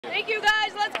Thank you,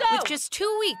 guys. Let's go. With just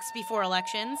 2 weeks before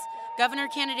elections, governor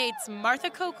candidates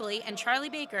Martha Coakley and Charlie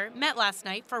Baker met last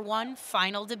night for one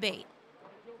final debate.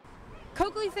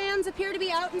 Coakley fans appear to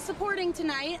be out and supporting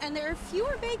tonight, and there are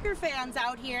fewer Baker fans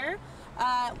out here.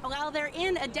 While they're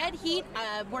in a dead heat,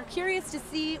 we're curious to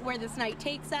see where this night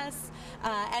takes us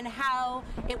and how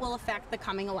it will affect the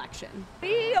coming election.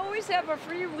 We always have a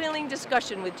freewheeling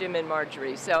discussion with Jim and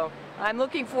Marjorie, so I'm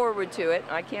looking forward to it.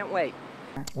 I can't wait.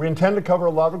 We intend to cover a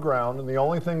lot of ground, and the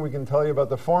only thing we can tell you about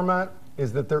the format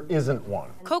is that there isn't one.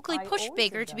 Coakley pushed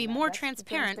Baker to be more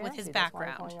transparent with his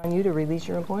background. On you to release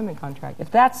your employment contract.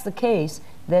 If that's the case,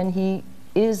 then he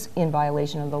is in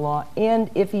violation of the law,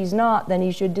 and if he's not, then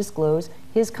he should disclose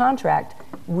his contract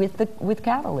with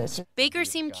Catalyst. Baker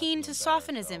seemed keen to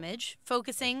soften his image,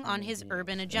 focusing on his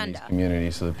urban agenda.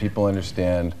 Community, so that people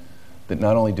understand that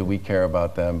not only do we care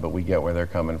about them, but we get where they're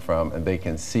coming from, and they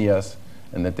can see us,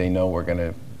 and that they know we're going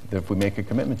to, if we make a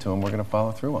commitment to them, we're going to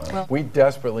follow through on it. We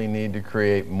desperately need to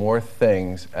create more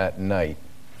things at night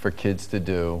for kids to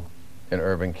do in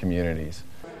urban communities.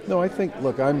 No, I think,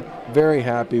 look, I'm very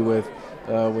happy with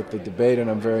the debate, and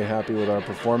I'm very happy with our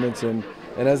performance. And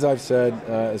as I've said,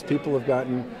 as people have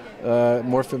gotten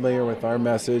more familiar with our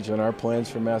message and our plans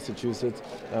for Massachusetts,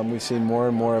 we've seen more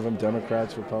and more of them,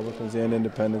 Democrats, Republicans, and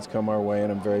Independents, come our way,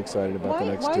 and I'm very excited about the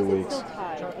next 2 weeks.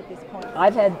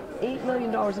 I've had $8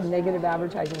 million of negative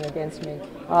advertising against me.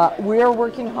 We're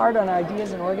working hard on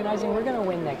ideas and organizing. We're going to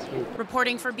win next week.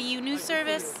 Reporting for BU News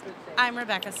Service, I'm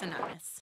Rebecca Sananes.